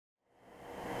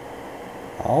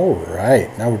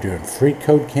Alright, now we're doing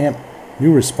freeCodeCamp,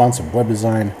 new responsive web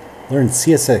design, learn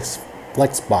CSS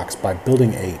Flexbox by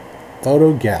building a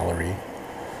photo gallery,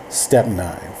 step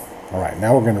 9. Alright,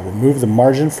 now we're going to remove the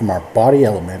margin from our body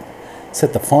element,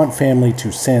 set the font family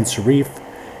to sans serif,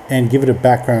 and give it a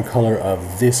background color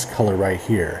of this color right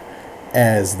here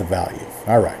as the value.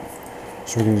 Alright,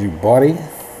 so we're going to do body,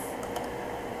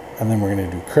 and then we're going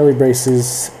to do curly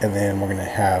braces, and then we're going to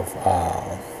have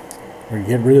we're going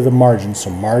to get rid of the margin, so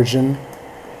margin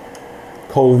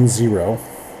 :0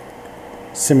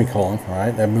 semicolon. All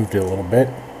right, that moved it a little bit.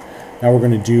 Now we're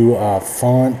going to do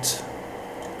font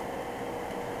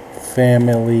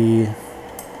family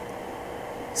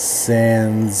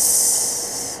sans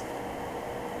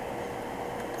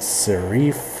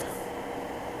serif.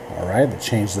 All right, let's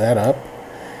change that up.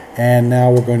 And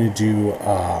now we're going to do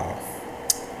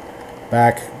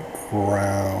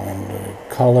background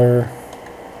color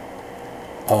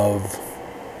of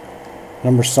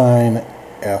 $F5,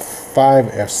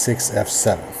 F6,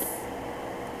 F7.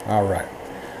 Alright,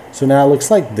 so now it looks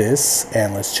like this,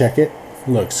 and let's check it.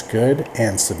 Looks good,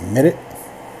 and submit it.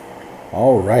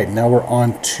 Alright, now we're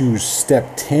on to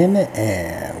step 10,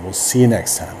 and we'll see you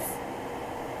next time.